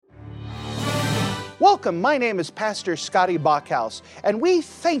Welcome, my name is Pastor Scotty Bachhaus, and we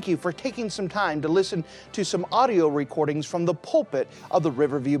thank you for taking some time to listen to some audio recordings from the pulpit of the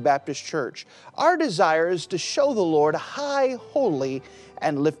Riverview Baptist Church. Our desire is to show the Lord high, holy,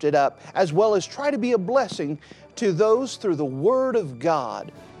 and lifted up, as well as try to be a blessing to those through the Word of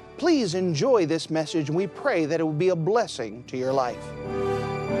God. Please enjoy this message, and we pray that it will be a blessing to your life.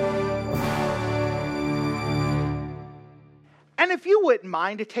 And if you wouldn't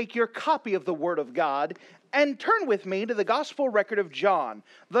mind to take your copy of the Word of God and turn with me to the Gospel record of John.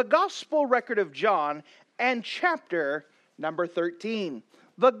 The Gospel record of John and chapter number 13.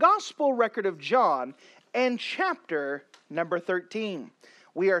 The Gospel record of John and chapter number 13.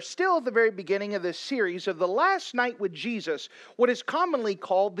 We are still at the very beginning of this series of the last night with Jesus, what is commonly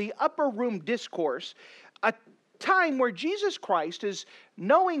called the Upper Room Discourse, a time where Jesus Christ is,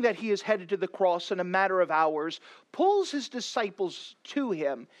 knowing that he is headed to the cross in a matter of hours, pulls his disciples to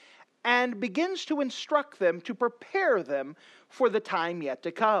him and begins to instruct them, to prepare them for the time yet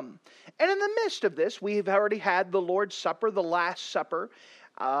to come. And in the midst of this, we've already had the Lord's Supper, the Last Supper,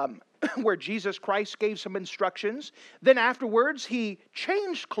 where Jesus Christ gave some instructions. Then afterwards, he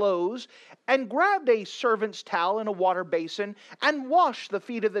changed clothes and grabbed a servant's towel and a water basin and washed the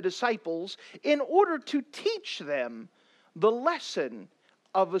feet of the disciples in order to teach them the lesson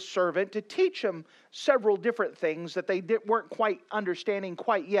of a servant, to teach them several different things that they weren't quite understanding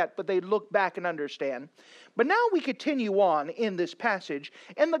quite yet, but they'd look back and understand. But now we continue on in this passage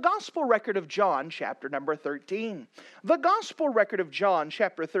in the Gospel record of John, chapter number 13. The Gospel record of John,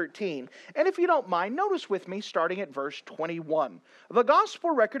 chapter 13. And if you don't mind, notice with me starting at verse 21. The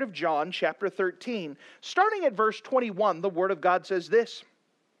Gospel record of John, chapter 13. Starting at verse 21, the Word of God says this.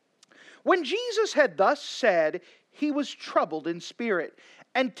 When Jesus had thus said, he was troubled in spirit,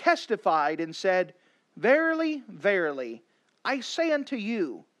 and testified and said, Verily, verily, I say unto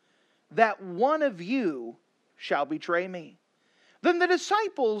you, that one of you shall betray me. Then the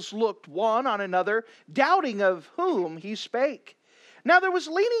disciples looked one on another, doubting of whom he spake. Now there was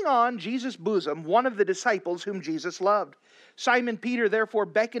leaning on Jesus' bosom one of the disciples whom Jesus loved. Simon Peter therefore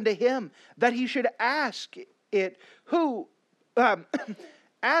beckoned to him that he should ask who it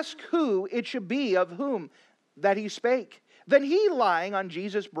should be of whom that he spake. Then he, lying on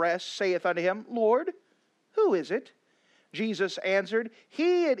Jesus' breast, saith unto him, Lord, who is it? Jesus answered,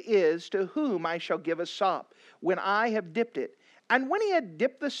 He it is to whom I shall give a sop, when I have dipped it. And when he had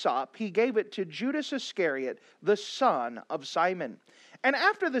dipped the sop, he gave it to Judas Iscariot, the son of Simon. And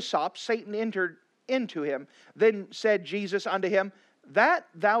after the sop, Satan entered into him. Then said Jesus unto him, That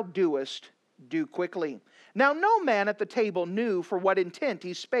thou doest, do quickly. Now no man at the table knew for what intent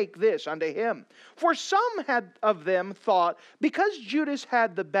he spake this unto him. For some had of them thought, because Judas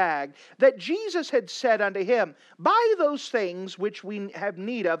had the bag, that Jesus had said unto him, Buy those things which we have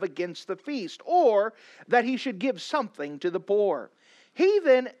need of against the feast, or that he should give something to the poor. He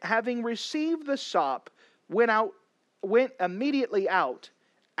then, having received the sop, went immediately out,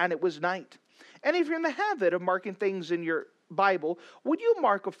 and it was night. And if you're in the habit of marking things in your Bible, would you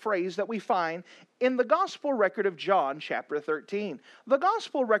mark a phrase that we find in the Gospel record of John chapter 13? The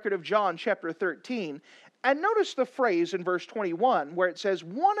Gospel record of John chapter 13, and notice the phrase in verse 21 where it says,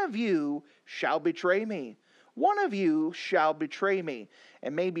 One of you shall betray me. One of you shall betray me.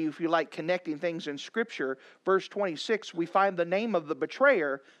 And maybe if you like connecting things in Scripture, verse 26, we find the name of the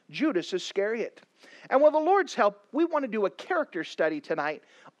betrayer, Judas Iscariot. And with the Lord's help, we want to do a character study tonight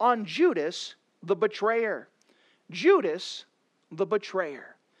on Judas the Betrayer. Judas the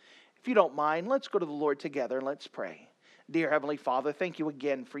Betrayer. If you don't mind, let's go to the Lord together and let's pray. Dear Heavenly Father, thank you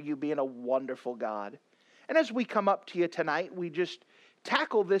again for you being a wonderful God. And as we come up to you tonight, we just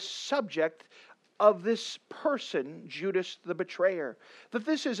tackle this subject of this person, Judas the Betrayer. That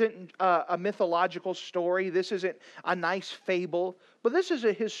this isn't a mythological story, this isn't a nice fable, but this is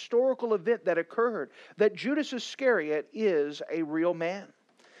a historical event that occurred. That Judas Iscariot is a real man.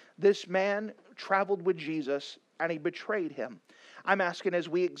 This man traveled with Jesus and he betrayed him. I'm asking as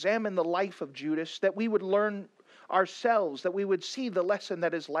we examine the life of Judas that we would learn ourselves, that we would see the lesson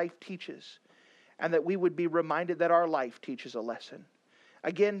that his life teaches, and that we would be reminded that our life teaches a lesson.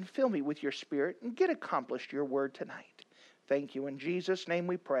 Again, fill me with your Spirit and get accomplished your word tonight. Thank you. In Jesus' name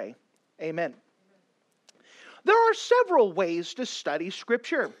we pray. Amen. There are several ways to study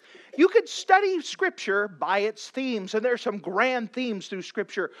Scripture. You could study Scripture by its themes, and there's some grand themes through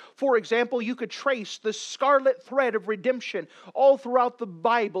Scripture. For example, you could trace the scarlet thread of redemption all throughout the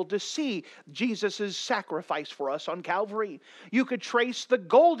Bible to see Jesus' sacrifice for us on Calvary. You could trace the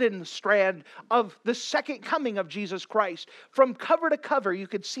golden strand of the second coming of Jesus Christ. From cover to cover, you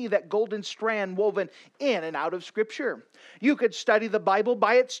could see that golden strand woven in and out of Scripture. You could study the Bible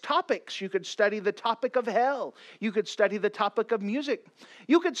by its topics. You could study the topic of hell. You could study the topic of music.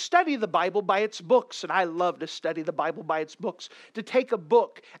 You could study the Bible by its books, and I love to study the Bible by its books, to take a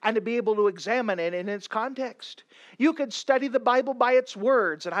book and to be able to examine it in its context. You could study the Bible by its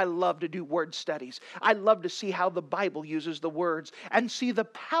words, and I love to do word studies. I love to see how the Bible uses the words and see the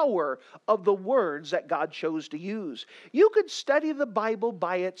power of the words that God chose to use. You could study the Bible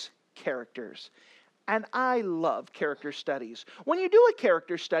by its characters. And I love character studies. When you do a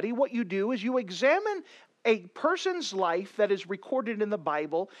character study, what you do is you examine a person's life that is recorded in the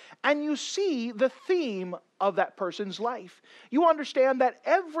Bible, and you see the theme of that person's life. You understand that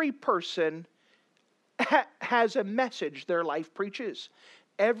every person has a message their life preaches.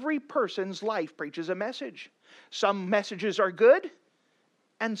 Every person's life preaches a message. Some messages are good,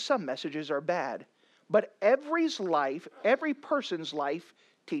 and some messages are bad. But every person's life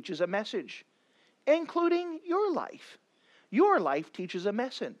teaches a message, including your life. Your life teaches a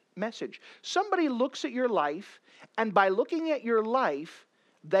message. Somebody looks at your life, and by looking at your life,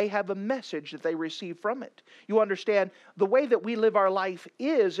 they have a message that they receive from it. You understand, the way that we live our life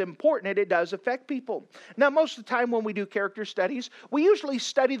is important, and it does affect people. Now, most of the time when we do character studies, we usually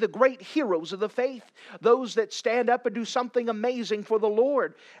study the great heroes of the faith, those that stand up and do something amazing for the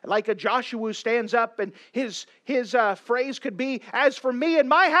Lord. Like a Joshua who stands up, and his phrase could be, "As for me and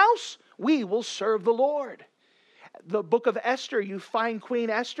my house, we will serve the Lord." The book of Esther, you find Queen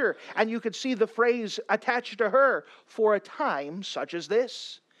Esther, and you could see the phrase attached to her, "for a time such as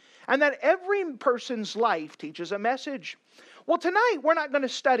this." And that every person's life teaches a message. Well, tonight we're not going to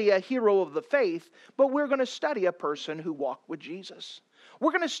study a hero of the faith, but we're going to study a person who walked with Jesus.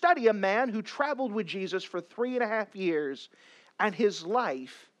 We're going to study a man who traveled with Jesus for 3.5 years, and his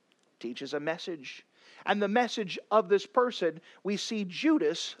life teaches a message. And the message of this person, we see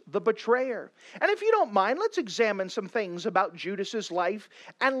Judas the Betrayer. And if you don't mind, let's examine some things about Judas's life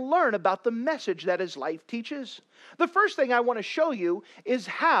and learn about the message that his life teaches. The first thing I want to show you is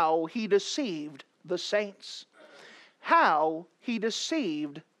how he deceived the saints. How he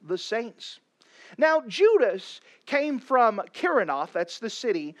deceived the saints. Now, Judas came from Kirinoth, that's the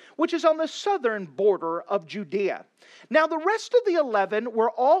city, which is on the southern border of Judea. Now, the rest of the 11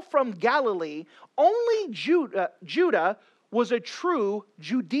 were all from Galilee. Only Judah was a true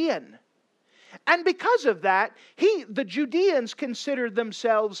Judean. And because of that, the Judeans considered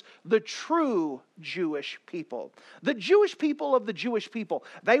themselves the true Jewish people. The Jewish people of the Jewish people.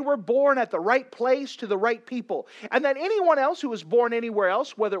 They were born at the right place to the right people. And then anyone else who was born anywhere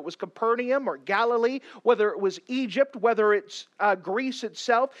else, whether it was Capernaum or Galilee, whether it was Egypt, whether it's Greece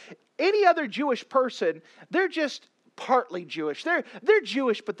itself, any other Jewish person, they're just partly Jewish. They're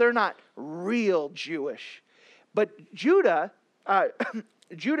Jewish, but they're not real Jewish. But Judas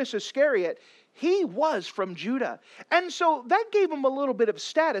Iscariot, he was from Judah. And so that gave him a little bit of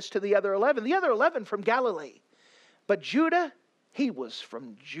status to the other 11. The other 11 from Galilee. But Judah, he was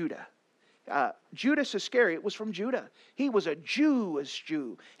from Judah. Judas Iscariot was from Judah. He was a Jewish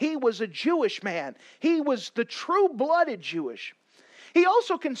Jew. He was a Jewish man. He was the true-blooded Jewish. He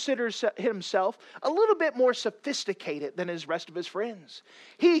also considers himself a little bit more sophisticated than his rest of his friends.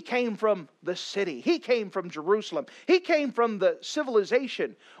 He came from the city. He came from Jerusalem. He came from the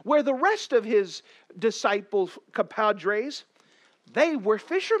civilization where the rest of his disciples, compadres, they were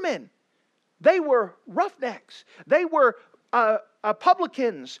fishermen. They were roughnecks. They were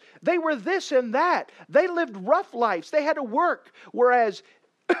publicans. They were this and that. They lived rough lives. They had to work. Whereas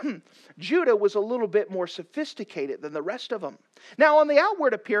Judah was a little bit more sophisticated than the rest of them. Now, on the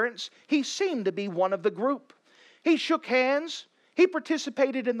outward appearance, he seemed to be one of the group. He shook hands. He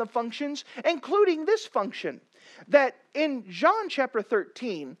participated in the functions, including this function. That in John chapter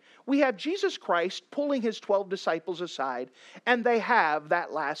 13, we have Jesus Christ pulling his 12 disciples aside, and they have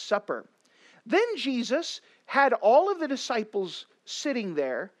that Last Supper. Then Jesus had all of the disciples sitting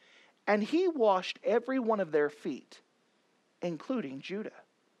there, and he washed every one of their feet, including Judas.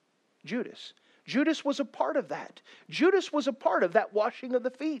 Judas was a part of that. Judas was a part of that washing of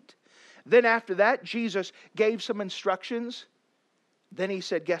the feet. Then after that, Jesus gave some instructions. Then he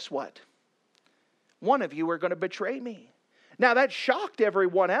said, guess what? One of you are going to betray me. Now that shocked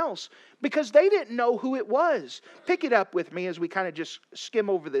everyone else because they didn't know who it was. Pick it up with me as we kind of just skim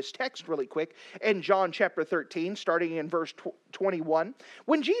over this text really quick. In John chapter 13, starting in verse 21.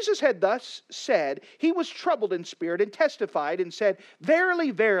 When Jesus had thus said, he was troubled in spirit and testified and said, Verily,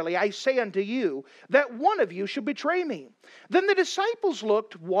 verily, I say unto you, that one of you should betray me. Then the disciples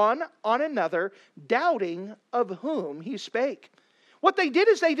looked one on another, doubting of whom he spake. What they did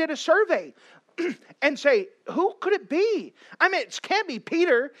is they did a survey and say, who could it be? I mean, it can't be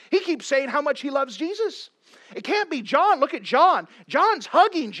Peter. He keeps saying how much he loves Jesus. It can't be John. Look at John. John's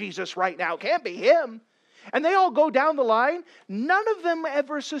hugging Jesus right now. It can't be him. And they all go down the line. None of them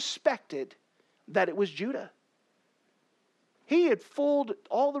ever suspected that it was Judas. He had fooled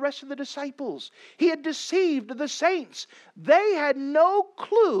all the rest of the disciples. He had deceived the saints. They had no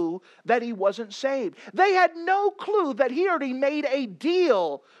clue that he wasn't saved. They had no clue that he already made a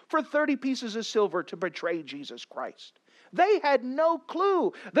deal for 30 pieces of silver to betray Jesus Christ. They had no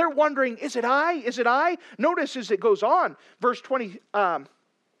clue. They're wondering, is it I? Is it I? Notice as it goes on, verse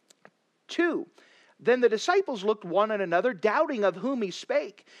 22. Then the disciples looked one on another, doubting of whom he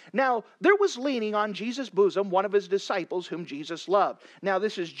spake. Now, there was leaning on Jesus' bosom one of his disciples whom Jesus loved. Now,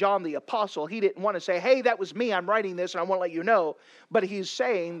 this is John the apostle. He didn't want to say, hey, that was me. I'm writing this and I want to let you know. But he's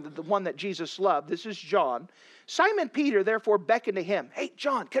saying that the one that Jesus loved. This is John. Simon Peter therefore beckoned to him. Hey,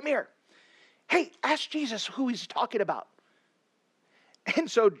 John, come here. Hey, ask Jesus who he's talking about. And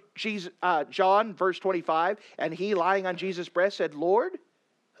so John, verse 25, and he lying on Jesus' breast said, Lord,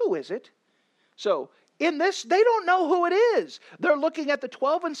 who is it? So, in this, they don't know who it is. They're looking at the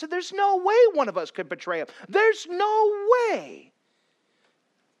 12 and said, there's no way one of us could betray him. There's no way.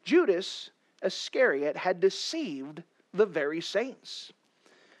 Judas Iscariot had deceived the very saints.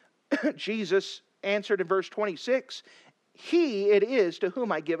 Jesus answered in verse 26, He it is to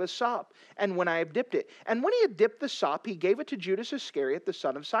whom I give a sop, and when I have dipped it. And when he had dipped the sop, he gave it to Judas Iscariot, the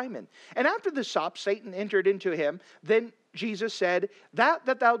son of Simon. And after the sop, Satan entered into him. Then Jesus said,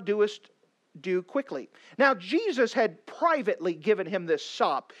 that thou doest, do quickly. Now, Jesus had privately given him this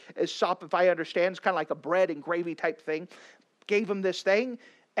sop. As sop, if I understand, is kind of like a bread and gravy type thing. Gave him this thing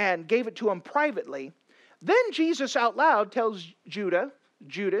and gave it to him privately. Then Jesus out loud tells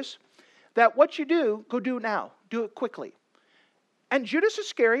Judas, that what you do, go do it now. Do it quickly. And Judas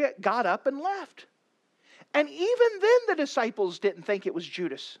Iscariot got up and left. And even then the disciples didn't think it was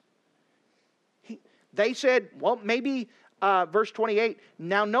Judas. They said, well, maybe... verse 28,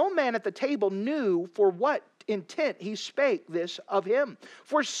 now no man at the table knew for what intent he spake this of him.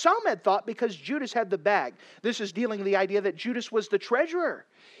 For some had thought because Judas had the bag. This is dealing with the idea that Judas was the treasurer.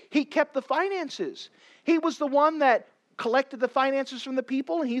 He kept the finances. He was the one that collected the finances from the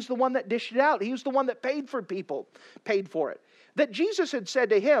people, and he's the one that dished it out. He was the one that paid for it. That Jesus had said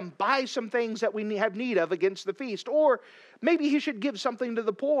to him, buy some things that we have need of against the feast. Or maybe he should give something to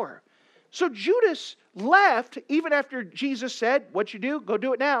the poor. So Judas left, even after Jesus said, what you do, go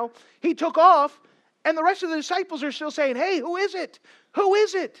do it now. He took off, and the rest of the disciples are still saying, hey, who is it? Who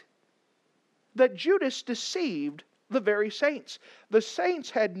is it? That Judas deceived the very saints. The saints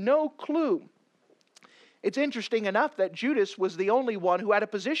had no clue. It's interesting enough that Judas was the only one who had a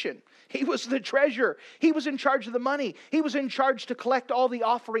position. He was the treasurer. He was in charge of the money. He was in charge to collect all the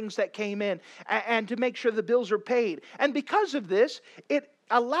offerings that came in and to make sure the bills are paid. And because of this, it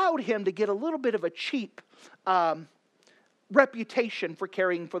allowed him to get a little bit of a cheap reputation for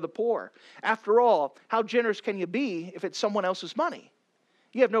caring for the poor. After all, how generous can you be if it's someone else's money?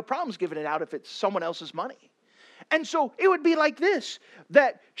 You have no problems giving it out if it's someone else's money. And so it would be like this,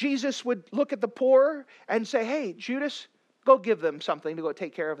 that Jesus would look at the poor and say, hey, Judas, go give them something to go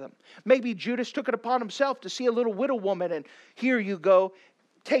take care of them. Maybe Judas took it upon himself to see a little widow woman and here you go,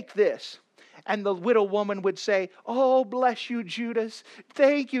 take this. And the widow woman would say, oh, bless you, Judas.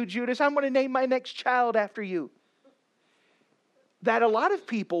 Thank you, Judas. I'm going to name my next child after you. That a lot of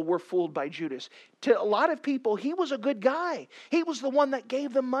people were fooled by Judas. To a lot of people, he was a good guy. He was the one that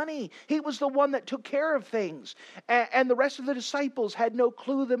gave them money. He was the one that took care of things. And the rest of the disciples had no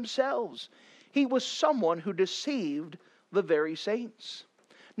clue themselves. He was someone who deceived the very saints.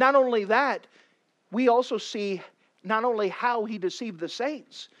 Not only that, we also see not only how he deceived the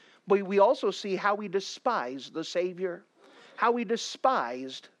saints, but we also see how he despised the Savior. How he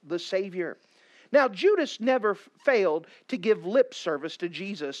despised the Savior. Now, Judas never failed to give lip service to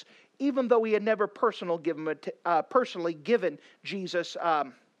Jesus, even though he had never personally given Jesus,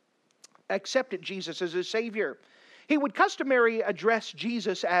 accepted Jesus as his Savior. He would customarily address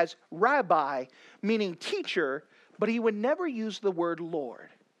Jesus as Rabbi, meaning teacher, but he would never use the word Lord.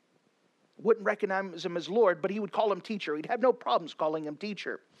 Wouldn't recognize him as Lord, but he would call him teacher. He'd have no problems calling him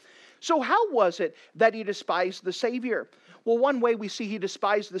teacher. So how was it that he despised the Savior? Well, one way we see he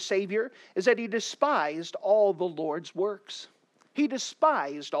despised the Savior is that he despised all the Lord's works. He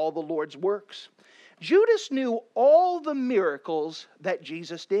despised all the Lord's works. Judas knew all the miracles that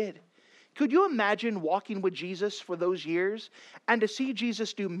Jesus did. Could you imagine walking with Jesus for those years and to see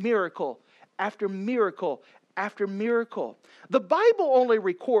Jesus do miracle after miracle after miracle? The Bible only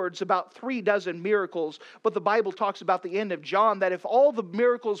records about 36 miracles, but the Bible talks about the end of John that if all the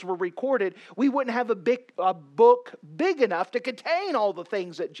miracles were recorded, we wouldn't have a book big enough to contain all the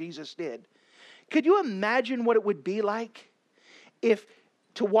things that Jesus did. Could you imagine what it would be like if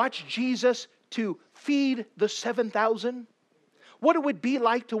to watch Jesus to feed the 7,000? What it would be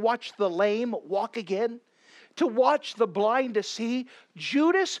like to watch the lame walk again? To watch the blind to see?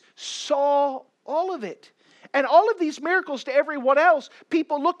 Judas saw all of it. And all of these miracles to everyone else,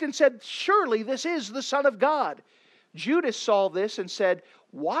 people looked and said, surely this is the Son of God. Judas saw this and said,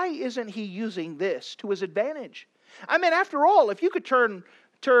 why isn't he using this to his advantage? I mean, after all, if you could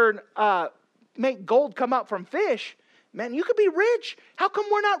make gold come out from fish, man, you could be rich. How come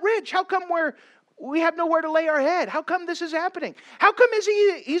we're not rich? How come we have nowhere to lay our head? How come this is happening? How come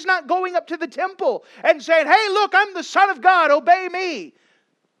he's not going up to the temple and saying, hey, look, I'm the Son of God, obey me?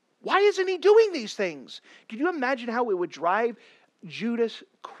 Why isn't he doing these things? Can you imagine how it would drive Judas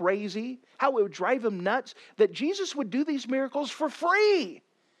crazy? How it would drive him nuts that Jesus would do these miracles for free.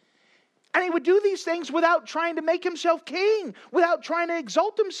 And he would do these things without trying to make himself king, without trying to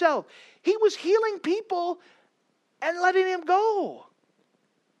exalt himself. He was healing people and letting him go.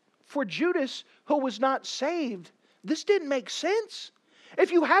 For Judas, who was not saved, this didn't make sense.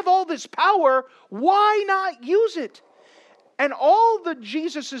 If you have all this power, why not use it? And all the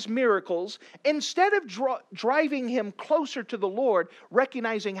Jesus' miracles, instead of driving him closer to the Lord,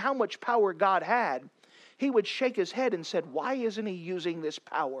 recognizing how much power God had, he would shake his head and said, why isn't he using this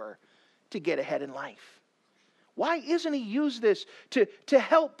power to get ahead in life? Why isn't he use this to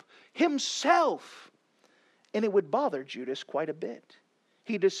help himself? And it would bother Judas quite a bit.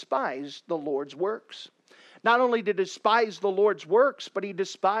 He despised the Lord's works. Not only did he despise the Lord's works, but he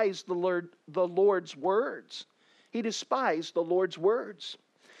despised the Lord's words. He despised the Lord's words.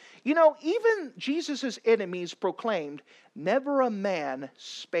 You know, even Jesus' enemies proclaimed, never a man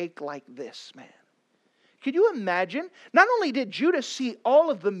spake like this man. Could you imagine? Not only did Judas see all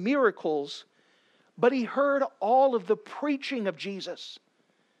of the miracles, but he heard all of the preaching of Jesus.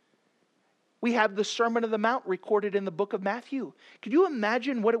 We have the Sermon on the Mount recorded in the book of Matthew. Could you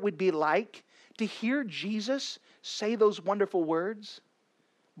imagine what it would be like to hear Jesus say those wonderful words?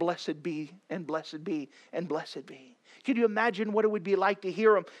 Blessed be, and blessed be, and blessed be. Could you imagine what it would be like to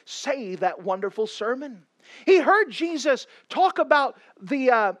hear him say that wonderful sermon? He heard Jesus talk about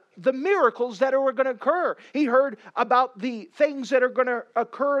the miracles that are going to occur. He heard about the things that are going to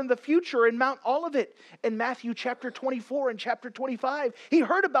occur in the future in Mount Olivet in Matthew chapter 24 and chapter 25. He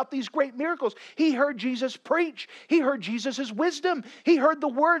heard about these great miracles. He heard Jesus preach. He heard Jesus' wisdom. He heard the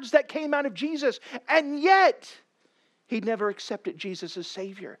words that came out of Jesus. And yet, he never accepted Jesus as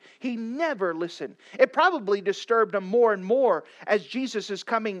Savior. He never listened. It probably disturbed him more and more as Jesus is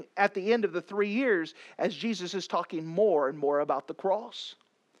coming at the end of the 3 years, as Jesus is talking more and more about the cross.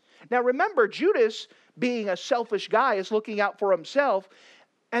 Now remember, Judas, being a selfish guy, is looking out for himself.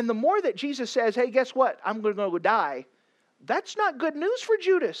 And the more that Jesus says, hey, guess what? I'm going to go die. That's not good news for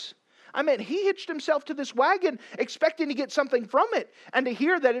Judas. I mean, he hitched himself to this wagon expecting to get something from it. And to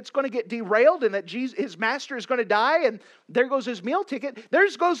hear that it's going to get derailed and that his master is going to die and there goes his meal ticket. There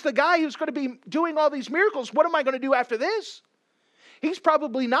goes the guy who's going to be doing all these miracles. What am I going to do after this? He's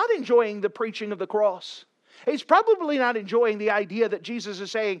probably not enjoying the preaching of the cross. He's probably not enjoying the idea that Jesus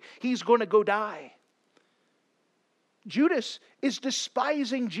is saying he's going to go die. Judas is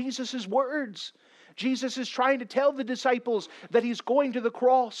despising Jesus' words. Jesus is trying to tell the disciples that he's going to the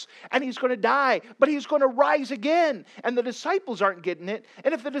cross and he's going to die, but he's going to rise again. And the disciples aren't getting it.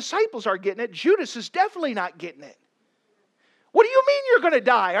 And if the disciples are getting it, Judas is definitely not getting it. What do you mean you're going to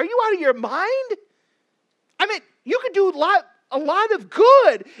die? Are you out of your mind? I mean, you could do a lot of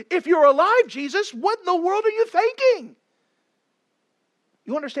good if you're alive, Jesus. What in the world are you thinking?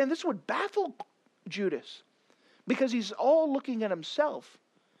 You understand, this would baffle Judas because he's all looking at himself.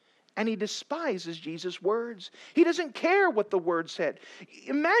 And he despises Jesus' words. He doesn't care what the word said.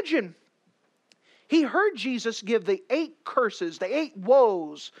 Imagine, he heard Jesus give the 8 curses, the 8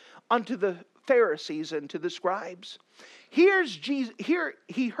 woes unto the Pharisees and to the scribes. Here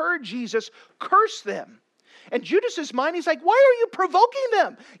he heard Jesus curse them. And Judas's mind, he's like, why are you provoking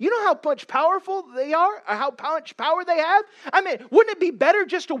them? You know how much powerful they are? Or how much power they have? I mean, wouldn't it be better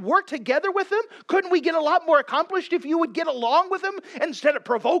just to work together with them? Couldn't we get a lot more accomplished if you would get along with them instead of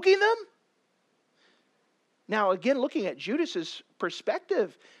provoking them? Now, again, looking at Judas's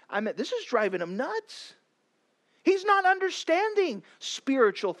perspective, this is driving him nuts. He's not understanding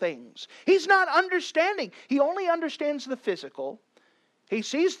spiritual things. He's not understanding. He only understands the physical. He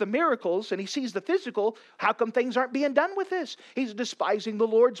sees the miracles and he sees the physical. How come things aren't being done with this? He's despising the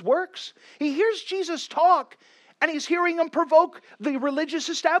Lord's works. He hears Jesus talk and he's hearing him provoke the religious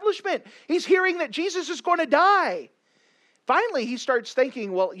establishment. He's hearing that Jesus is going to die. Finally, he starts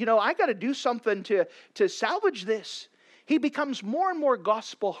thinking, well, I got to do something to salvage this. He becomes more and more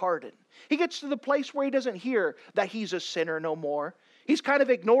gospel hardened. He gets to the place where he doesn't hear that he's a sinner no more. He's kind of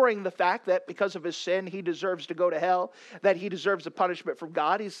ignoring the fact that because of his sin, he deserves to go to hell, that he deserves a punishment from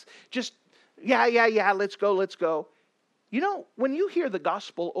God. He's just, yeah, let's go. When you hear the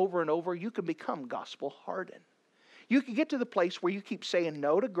gospel over and over, you can become gospel hardened. You can get to the place where you keep saying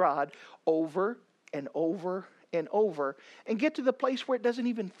no to God over and over and over, and get to the place where it doesn't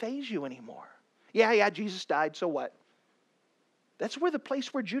even faze you anymore. Yeah, Jesus died, so what? That's where the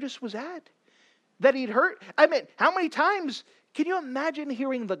place where Judas was at. That he'd heard. How many times can you imagine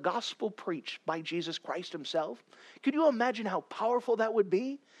hearing the gospel preached by Jesus Christ himself? Could you imagine how powerful that would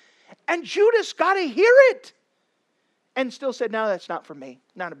be? And Judas got to hear it. And still said, no, that's not for me.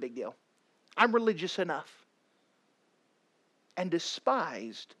 Not a big deal. I'm religious enough. And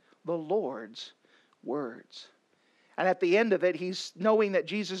despised the Lord's words. And at the end of it, he's knowing that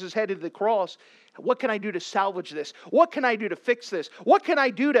Jesus is headed to the cross. What can I do to salvage this? What can I do to fix this? What can I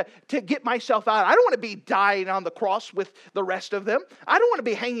do to get myself out? I don't want to be dying on the cross with the rest of them. I don't want to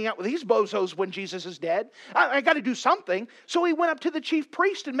be hanging out with these bozos when Jesus is dead. I got to do something. So he went up to the chief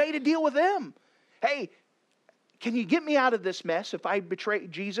priest and made a deal with them. Hey, can you get me out of this mess? If I betray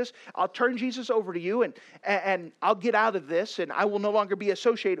Jesus, I'll turn Jesus over to you and I'll get out of this and I will no longer be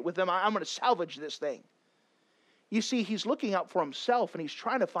associated with them. I'm going to salvage this thing. You see, he's looking out for himself and he's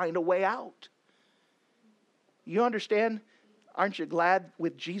trying to find a way out. You understand? Aren't you glad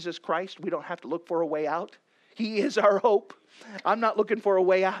with Jesus Christ we don't have to look for a way out? He is our hope. I'm not looking for a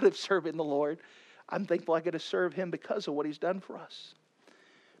way out of serving the Lord. I'm thankful I get to serve him because of what he's done for us.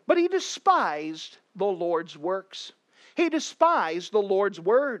 But he despised the Lord's works. He despised the Lord's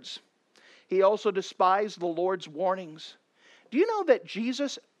words. He also despised the Lord's warnings. Do you know that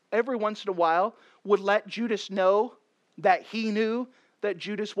Jesus, every once in a while, would let Judas know that he knew that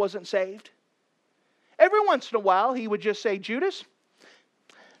Judas wasn't saved? Every once in a while, he would just say, Judas,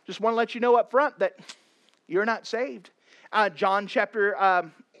 just want to let you know up front that you're not saved. John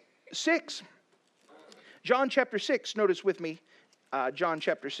chapter 6. John chapter 6, notice with me. John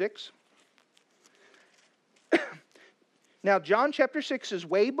chapter 6. Now, John chapter 6 is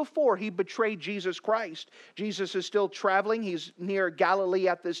way before he betrayed Jesus Christ. Jesus is still traveling. He's near Galilee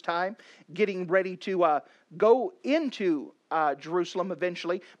at this time, getting ready to go into Jerusalem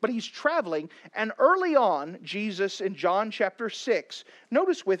eventually. But he's traveling. And early on, Jesus in John chapter 6,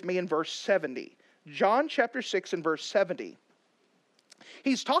 notice with me in verse 70. John chapter 6 and verse 70.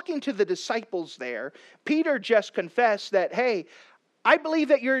 He's talking to the disciples there. Peter just confessed that, hey, I believe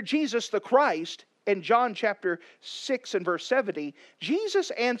that you're Jesus the Christ. In John chapter 6 and verse 70, Jesus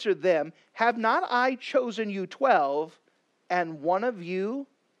answered them, have not I chosen you 12, and one of you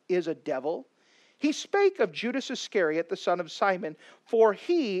is a devil? He spake of Judas Iscariot, the son of Simon, for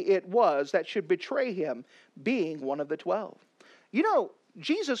he it was that should betray him, being one of the 12. You know,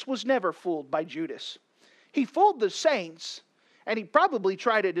 Jesus was never fooled by Judas. He fooled the saints, and he probably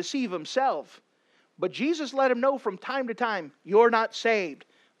tried to deceive himself. But Jesus let him know from time to time, you're not saved.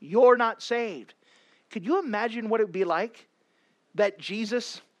 You're not saved. Could you imagine what it would be like that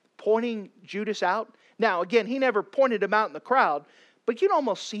Jesus pointing Judas out? Now, again, he never pointed him out in the crowd, but you'd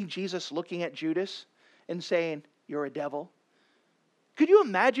almost see Jesus looking at Judas and saying, you're a devil. Could you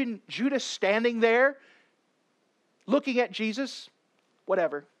imagine Judas standing there looking at Jesus?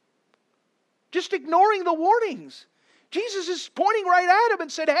 Whatever. Just ignoring the warnings. Jesus is pointing right at him and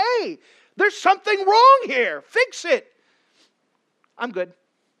said, hey, there's something wrong here. Fix it. I'm good.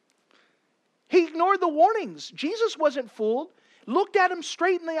 He ignored the warnings. Jesus wasn't fooled. Looked at him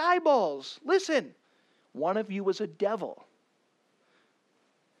straight in the eyeballs. Listen, one of you was a devil.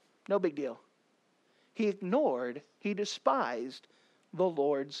 No big deal. He ignored, he despised the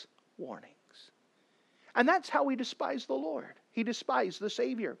Lord's warnings. And that's how we despise the Lord. He despised the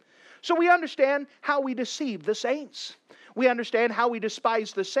Savior. So we understand how we deceive the saints. We understand how we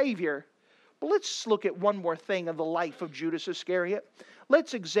despise the Savior. But let's look at one more thing in the life of Judas Iscariot.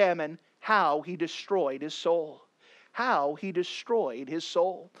 Let's examine how he destroyed his soul. How he destroyed his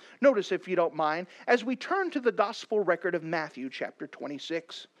soul. Notice, if you don't mind, as we turn to the gospel record of Matthew chapter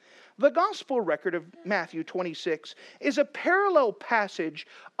 26. The gospel record of Matthew 26 is a parallel passage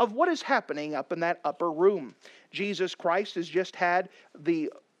of what is happening up in that upper room. Jesus Christ has just had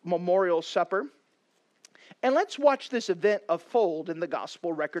the memorial supper. And let's watch this event unfold in the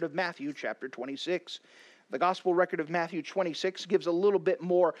gospel record of Matthew chapter 26. The gospel record of Matthew 26 gives a little bit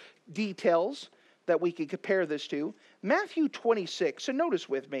more details that we can compare this to. Matthew 26, so notice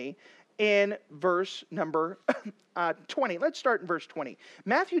with me in verse number 20. Let's start in verse 20.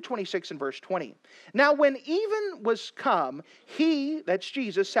 Matthew 26 and verse 20. Now when even was come, he, that's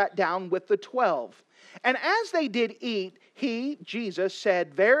Jesus, sat down with the 12. And as they did eat, he, Jesus,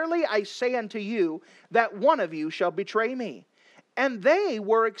 said, Verily I say unto you, that one of you shall betray me. And they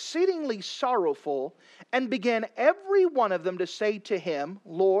were exceedingly sorrowful, and began every one of them to say to him,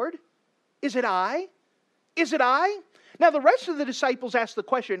 Lord, is it I? Is it I? Now the rest of the disciples asked the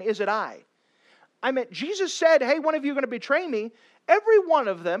question, is it I? I mean, Jesus said, hey, one of you are going to betray me. Every one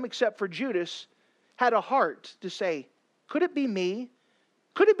of them, except for Judas, had a heart to say, could it be me?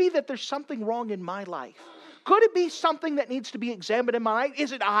 Could it be that there's something wrong in my life? Could it be something that needs to be examined in my life?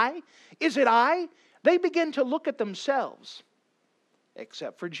 Is it I? Is it I? They begin to look at themselves,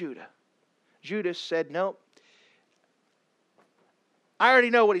 except for Judah. Judas said, no, I already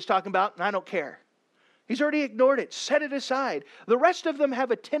know what he's talking about, and I don't care. He's already ignored it, set it aside. The rest of them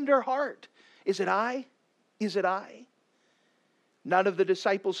have a tender heart. Is it I? Is it I? None of the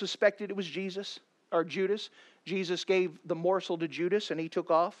disciples suspected it was Jesus or Judas. Jesus gave the morsel to Judas and he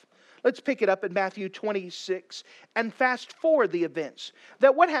took off. Let's pick it up in Matthew 26 and fast forward the events.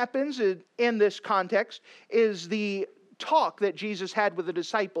 That what happens in this context is the talk that Jesus had with the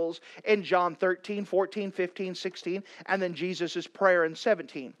disciples in John 13, 14, 15, 16, and then Jesus' prayer in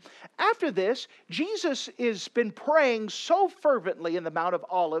 17. After this, Jesus has been praying so fervently in the Mount of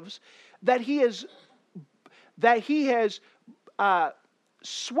Olives that he has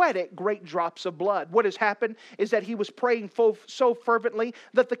sweated great drops of blood. What has happened is that he was praying so fervently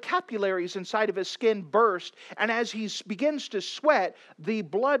that the capillaries inside of his skin burst, and as he begins to sweat, the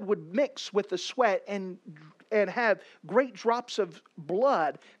blood would mix with the sweat and have great drops of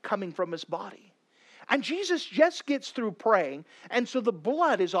blood coming from his body. And Jesus just gets through praying, and so the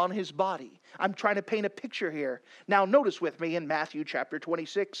blood is on his body. I'm trying to paint a picture here. Now notice with me in Matthew chapter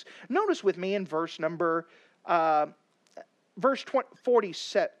 26. Notice with me in verse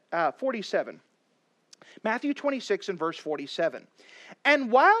 47. Matthew 26 and verse 47.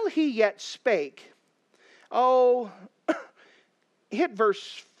 And while he yet spake, hit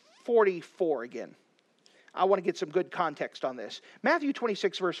verse 44 again. I want to get some good context on this. Matthew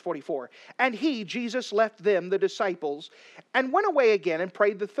 26, verse 44. And he, Jesus, left them, the disciples, and went away again and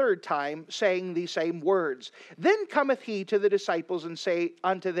prayed the third time, saying the same words. Then cometh he to the disciples and say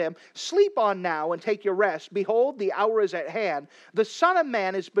unto them, Sleep on now and take your rest. Behold, the hour is at hand. The Son of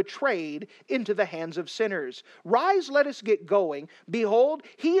Man is betrayed into the hands of sinners. Rise, let us get going. Behold,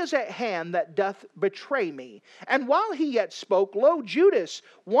 he is at hand that doth betray me. And while he yet spoke, lo, Judas,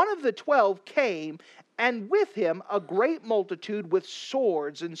 one of the 12, came, and with him a great multitude with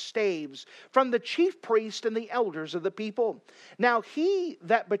swords and staves from the chief priest and the elders of the people. Now he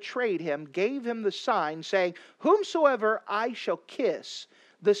that betrayed him gave him the sign, saying, Whomsoever I shall kiss,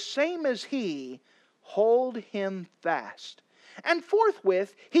 the same as he, hold him fast. And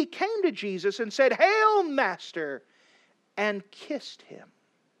forthwith he came to Jesus and said, Hail, Master, and kissed him.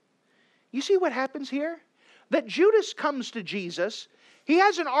 You see what happens here? That Judas comes to Jesus. He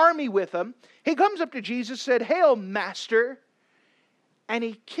has an army with him. He comes up to Jesus, said, Hail, Master. And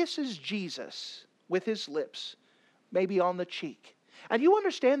he kisses Jesus with his lips, maybe on the cheek. And you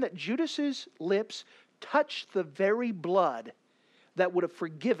understand that Judas's lips touched the very blood that would have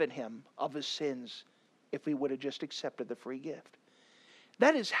forgiven him of his sins if he would have just accepted the free gift.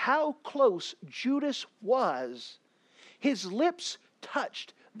 That is how close Judas was. His lips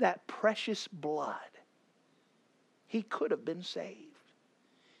touched that precious blood. He could have been saved.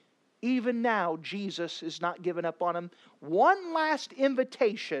 Even now, Jesus is not giving up on him. One last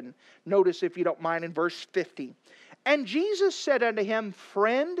invitation. Notice, if you don't mind, in verse 50. And Jesus said unto him,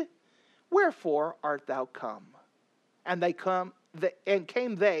 Friend, wherefore art thou come? And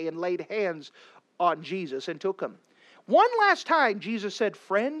came they and laid hands on Jesus and took him. One last time, Jesus said,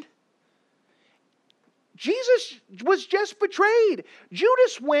 Friend. Jesus was just betrayed.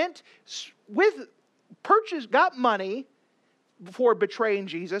 Judas went got money before betraying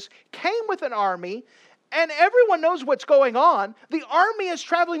Jesus, came with an army, and everyone knows what's going on. The army is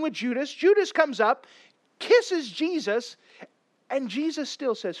traveling with Judas. Judas comes up, kisses Jesus, and Jesus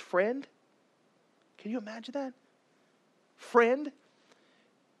still says, Friend. Can you imagine that? Friend.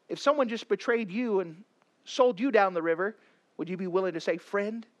 If someone just betrayed you and sold you down the river, would you be willing to say,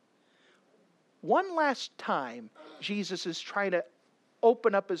 Friend? One last time, Jesus is trying to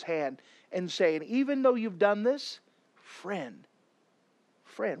open up his hand and saying, even though you've done this, friend,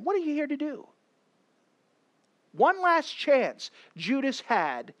 what are you here to do? One last chance Judas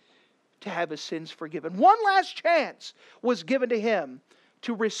had to have his sins forgiven. One last chance was given to him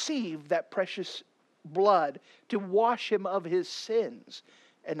to receive that precious blood, to wash him of his sins,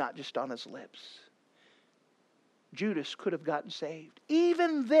 and not just on his lips. Judas could have gotten saved.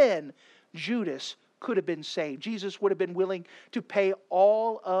 Even then, Judas could have been saved. Jesus would have been willing to pay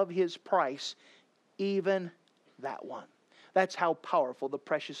all of his price, even that one. That's how powerful the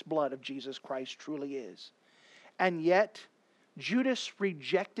precious blood of Jesus Christ truly is. And yet, Judas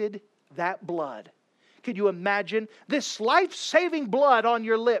rejected that blood. Can you imagine this life-saving blood on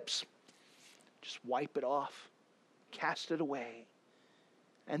your lips? Just wipe it off. Cast it away.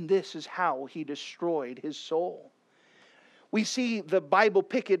 And this is how he destroyed his soul. We see the Bible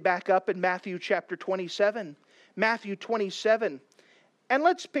pick it back up in Matthew chapter 27. Matthew 27. And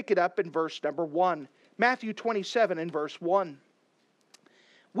let's pick it up in verse number 1. Matthew 27 and verse 1.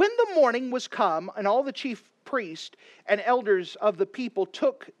 When the morning was come, and all the chief priests and elders of the people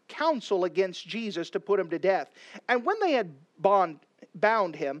took counsel against Jesus to put him to death. And when they had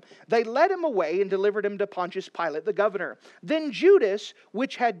bound him, they led him away and delivered him to Pontius Pilate, the governor. Then Judas,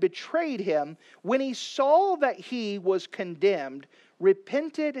 which had betrayed him, when he saw that he was condemned,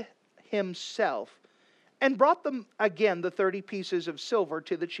 repented himself, and brought them again the 30 pieces of silver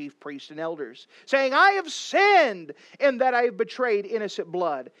to the chief priests and elders, saying, I have sinned in that I have betrayed innocent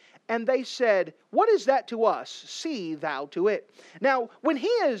blood. And they said, what is that to us? See thou to it. Now, when he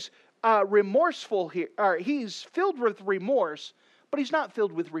is remorseful here, or he's filled with remorse, but he's not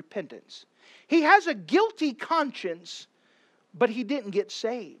filled with repentance. He has a guilty conscience, but he didn't get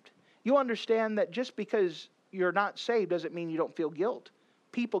saved. You understand that just because you're not saved doesn't mean you don't feel guilt.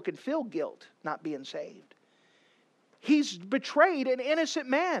 People can feel guilt not being saved. He's betrayed an innocent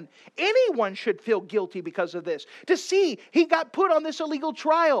man. Anyone should feel guilty because of this. To see he got put on this illegal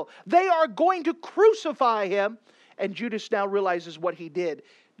trial. They are going to crucify him. And Judas now realizes what he did.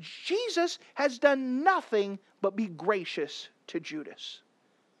 Jesus has done nothing but be gracious to Judas.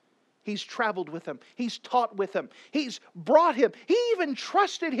 He's traveled with him. He's taught with him. He's brought him. He even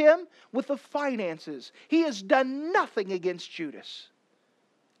trusted him with the finances. He has done nothing against Judas.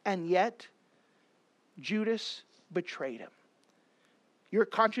 And yet, Judas betrayed him. Your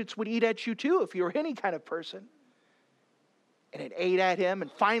conscience would eat at you too if you were any kind of person. And it ate at him, and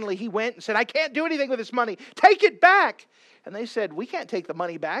finally he went and said, I can't do anything with this money. Take it back. And they said, we can't take the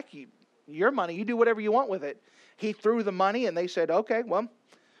money back. Your money, you do whatever you want with it. He threw the money, and they said, okay, well,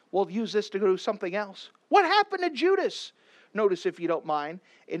 we'll use this to do something else. What happened to Judas? Notice, if you don't mind,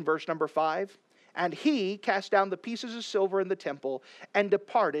 in verse number 5. And he cast down the pieces of silver in the temple and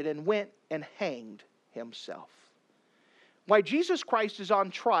departed and went and hanged himself. Why Jesus Christ is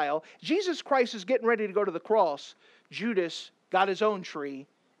on trial, Jesus Christ is getting ready to go to the cross. Judas got his own tree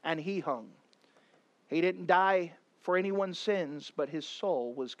and he hung. He didn't die for anyone's sins, but his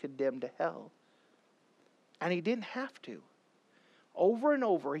soul was condemned to hell. And he didn't have to. Over and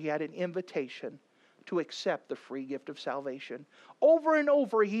over he had an invitation to accept the free gift of salvation. Over and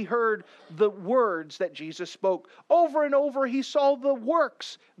over he heard the words that Jesus spoke. Over and over he saw the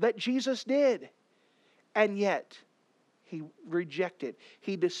works that Jesus did. And yet he rejected.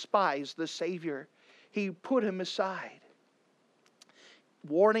 He despised the Savior. He put him aside.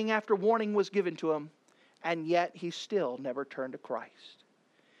 Warning after warning was given to him, and yet he still never turned to Christ.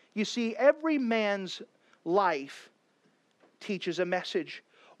 You see, every man's life teaches a message.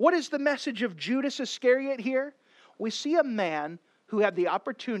 What is the message of Judas Iscariot here? We see a man who had the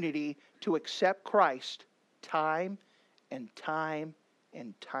opportunity to accept Christ time and time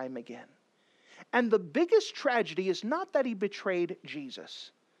and time again. And the biggest tragedy is not that he betrayed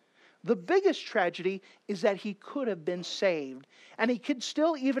Jesus. The biggest tragedy is that he could have been saved, and he could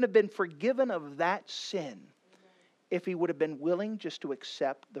still even have been forgiven of that sin if he would have been willing just to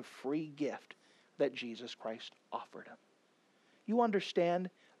accept the free gift that Jesus Christ offered him. You understand,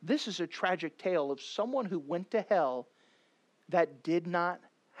 this is a tragic tale of someone who went to hell that did not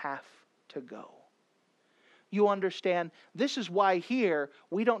have to go. You understand, this is why here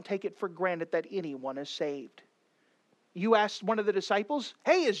we don't take it for granted that anyone is saved. You asked one of the disciples,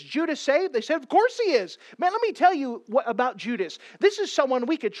 hey, is Judas saved? They said, of course he is. Man, let me tell you about Judas. This is someone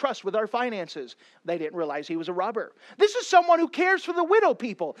we could trust with our finances. They didn't realize he was a robber. This is someone who cares for the widow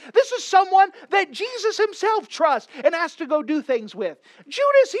people. This is someone that Jesus himself trusts and asks to go do things with.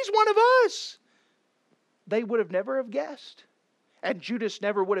 Judas, he's one of us. They would have never have guessed. And Judas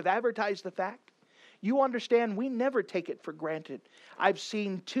never would have advertised the fact. You understand, we never take it for granted. I've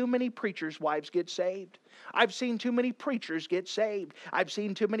seen too many preachers' wives get saved. I've seen too many preachers get saved. I've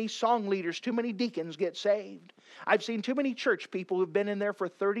seen too many song leaders, too many deacons get saved. I've seen too many church people who've been in there for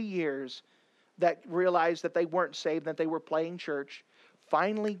 30 years that realized that they weren't saved, that they were playing church,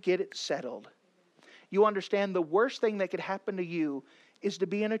 finally get it settled. You understand, the worst thing that could happen to you is to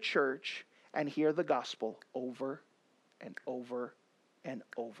be in a church and hear the gospel over and over and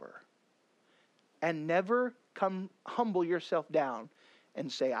over. And never humble yourself down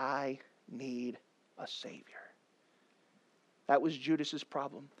and say, I need a Savior. That was Judas's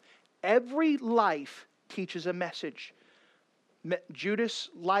problem. Every life teaches a message. Judas'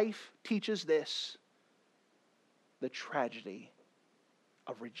 life teaches this: the tragedy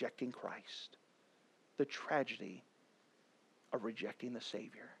of rejecting Christ. The tragedy of rejecting the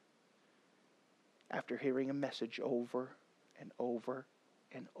Savior. After hearing a message over and over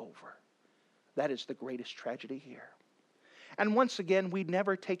and over. That is the greatest tragedy here. And once again, we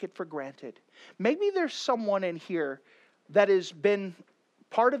never take it for granted. Maybe there's someone in here that has been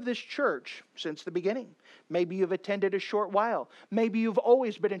part of this church since the beginning. Maybe you've attended a short while. Maybe you've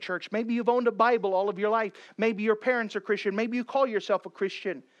always been in church. Maybe you've owned a Bible all of your life. Maybe your parents are Christian. Maybe you call yourself a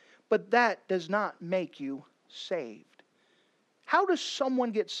Christian. But that does not make you saved. How does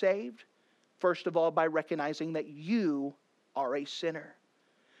someone get saved? First of all, by recognizing that you are a sinner.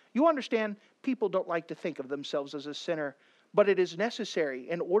 You understand, people don't like to think of themselves as a sinner, but it is necessary.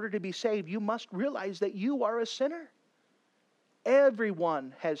 In order to be saved, you must realize that you are a sinner.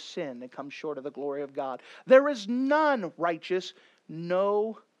 Everyone has sinned and come short of the glory of God. There is none righteous,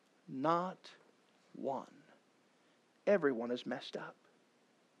 no, not one. Everyone is messed up.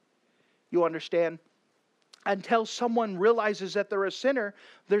 You understand? Until someone realizes that they're a sinner,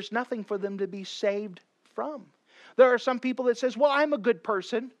 there's nothing for them to be saved from. There are some people that says, well, I'm a good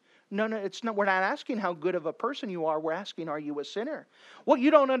person. No, it's not. We're not asking how good of a person you are. We're asking, are you a sinner? Well,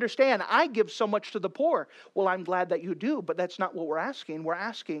 you don't understand. I give so much to the poor. Well, I'm glad that you do, but that's not what we're asking. We're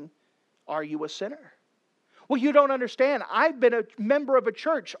asking, are you a sinner? Well, you don't understand. I've been a member of a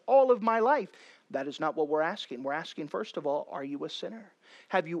church all of my life. That is not what we're asking. We're asking, first of all, are you a sinner?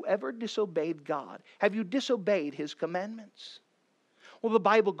 Have you ever disobeyed God? Have you disobeyed His commandments? Well, the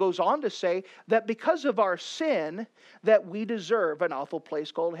Bible goes on to say that because of our sin, that we deserve an awful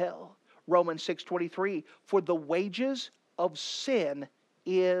place called hell. Romans 6:23, for the wages of sin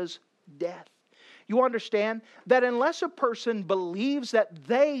is death. You understand that unless a person believes that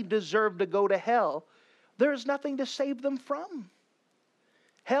they deserve to go to hell, there is nothing to save them from.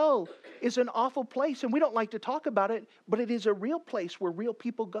 Hell is an awful place, and we don't like to talk about it, but it is a real place where real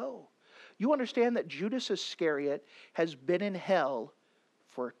people go. You understand that Judas Iscariot has been in hell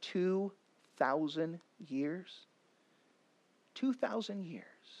for 2,000 years? 2,000 years.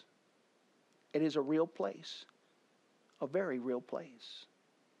 It is a real place. A very real place.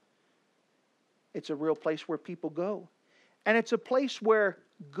 It's a real place where people go. And it's a place where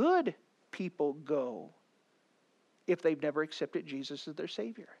good people go if they've never accepted Jesus as their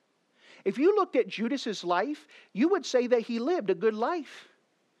Savior. If you looked at Judas's life, you would say that he lived a good life.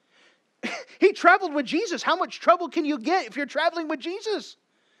 He traveled with Jesus. How much trouble can you get if you're traveling with Jesus?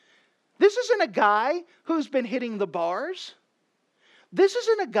 This isn't a guy who's been hitting the bars. This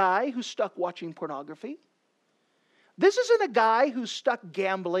isn't a guy who's stuck watching pornography. This isn't a guy who's stuck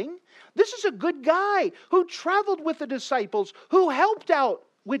gambling. This is a good guy who traveled with the disciples, who helped out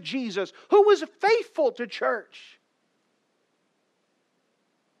with Jesus, who was faithful to church.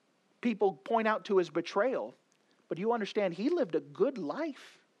 People point out to his betrayal, but you understand he lived a good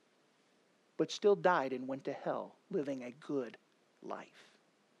life, but still died and went to hell living a good life.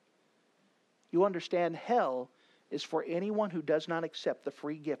 You understand, hell is for anyone who does not accept the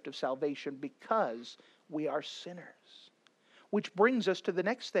free gift of salvation because we are sinners. Which brings us to the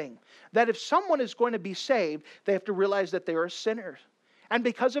next thing, that if someone is going to be saved, they have to realize that they are sinners. And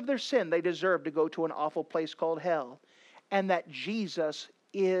because of their sin, they deserve to go to an awful place called hell. And that Jesus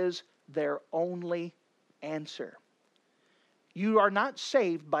is their only answer. You are not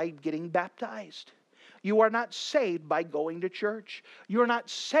saved by getting baptized. You are not saved by going to church. You are not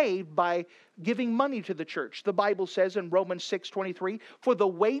saved by giving money to the church. The Bible says in Romans 6:23, for the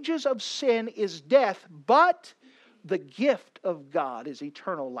wages of sin is death, but the gift of God is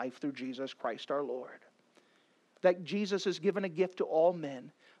eternal life through Jesus Christ our Lord. That Jesus has given a gift to all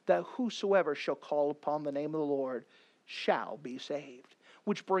men, that whosoever shall call upon the name of the Lord shall be saved.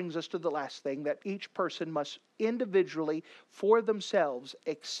 Which brings us to the last thing, that each person must individually, for themselves,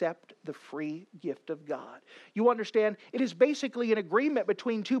 accept the free gift of God. You understand? It is basically an agreement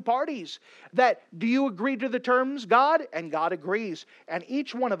between two parties. That, do you agree to the terms, God? And God agrees. And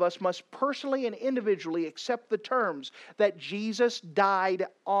each one of us must personally and individually accept the terms that Jesus died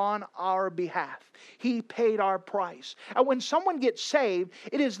on our behalf. He paid our price. And when someone gets saved,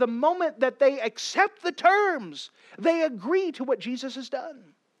 it is the moment that they accept the terms. They agree to what Jesus has done.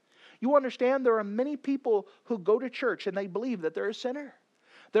 You understand, there are many people who go to church and they believe that they're a sinner.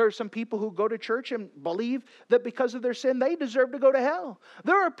 There are some people who go to church and believe that because of their sin, they deserve to go to hell.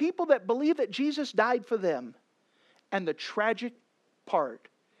 There are people that believe that Jesus died for them. And the tragic part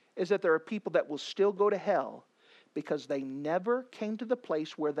is that there are people that will still go to hell because they never came to the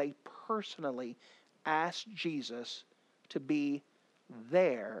place where they personally asked Jesus to be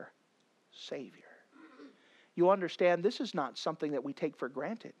their Savior. You understand, this is not something that we take for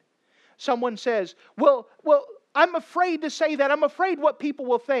granted. Someone says, well, I'm afraid to say that. I'm afraid what people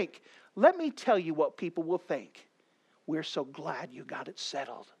will think. Let me tell you what people will think. We're so glad you got it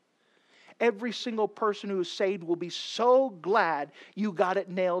settled. Every single person who is saved will be so glad you got it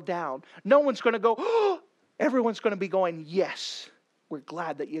nailed down. No one's going to go, oh! Everyone's going to be going, yes, we're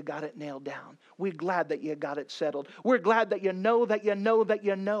glad that you got it nailed down. We're glad that you got it settled. We're glad that you know that you know that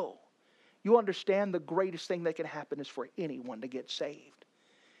you know. You understand, the greatest thing that can happen is for anyone to get saved.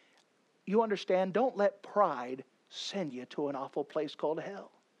 You understand, don't let pride send you to an awful place called hell.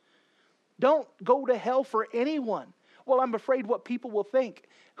 Don't go to hell for anyone. Well, I'm afraid what people will think.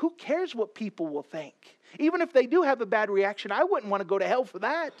 Who cares what people will think? Even if they do have a bad reaction, I wouldn't want to go to hell for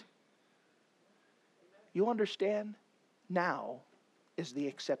that. You understand? Now is the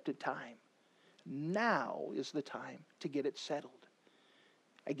accepted time. Now is the time to get it settled.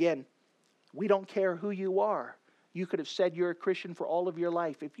 Again, we don't care who you are. You could have said you're a Christian for all of your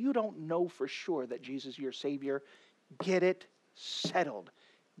life. If you don't know for sure that Jesus is your Savior, get it settled.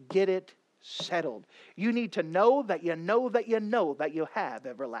 Get it settled. You need to know that you know that you know that you have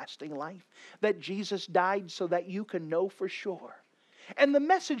everlasting life. That Jesus died so that you can know for sure. And the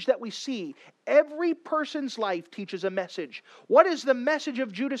message that we see, every person's life teaches a message. What is the message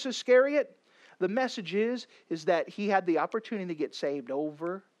of Judas Iscariot? The message is that he had the opportunity to get saved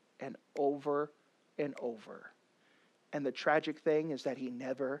over and over and over. And the tragic thing is that he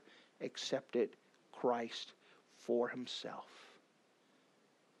never accepted Christ for himself.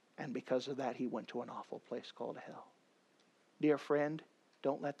 And because of that, he went to an awful place called hell. Dear friend,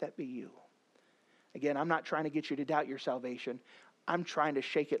 don't let that be you. Again, I'm not trying to get you to doubt your salvation. I'm trying to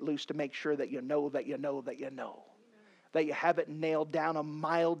shake it loose to make sure that you know that you know that you know. That you have it nailed down a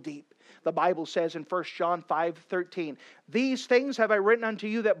mile deep. The Bible says in 1 John 5:13, these things have I written unto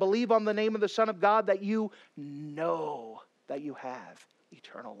you that believe on the name of the Son of God, that you know that you have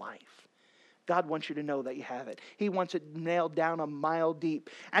eternal life. God wants you to know that you have it. He wants it nailed down a mile deep.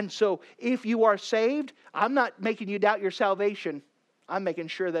 And so if you are saved, I'm not making you doubt your salvation. I'm making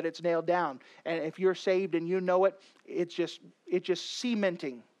sure that it's nailed down. And if you're saved and you know it, it's just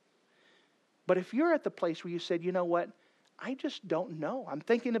cementing. But if you're at the place where you said, you know what, I just don't know. I'm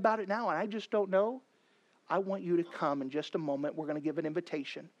thinking about it now and I just don't know. I want you to come in just a moment. We're going to give an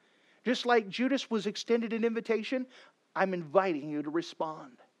invitation. Just like Judas was extended an invitation, I'm inviting you to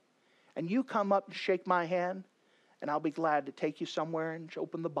respond. And you come up and shake my hand, and I'll be glad to take you somewhere and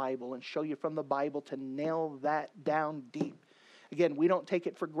open the Bible and show you from the Bible to nail that down deep. Again, we don't take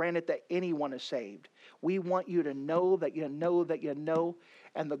it for granted that anyone is saved. We want you to know that you know that you know.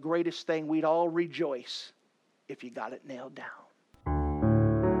 And the greatest thing, we'd all rejoice if you got it nailed down.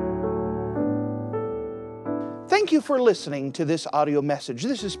 Thank you for listening to this audio message.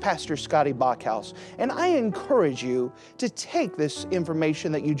 This is Pastor Scotty Bachhaus, and I encourage you to take this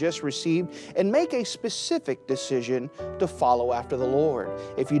information that you just received and make a specific decision to follow after the Lord.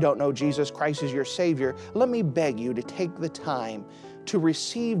 If you don't know Jesus Christ as your Savior, let me beg you to take the time to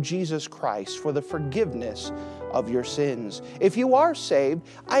receive Jesus Christ for the forgiveness of your sins. If you are saved,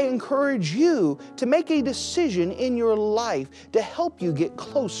 I encourage you to make a decision in your life to help you get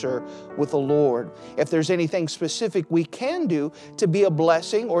closer with the Lord. If there's anything specific we can do to be a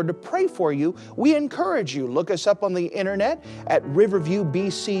blessing or to pray for you, we encourage you. Look us up on the internet at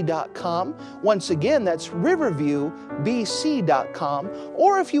riverviewbc.com. Once again, that's riverviewbc.com.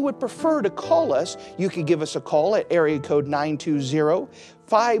 Or if you would prefer to call us, you can give us a call at area code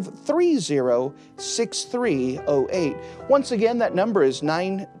 920-530-6308. Once again, that number is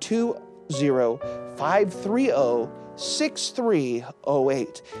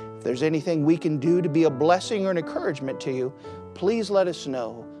 920-530-6308. If there's anything we can do to be a blessing or an encouragement to you, please let us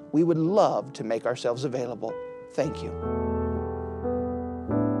know. We would love to make ourselves available. Thank you.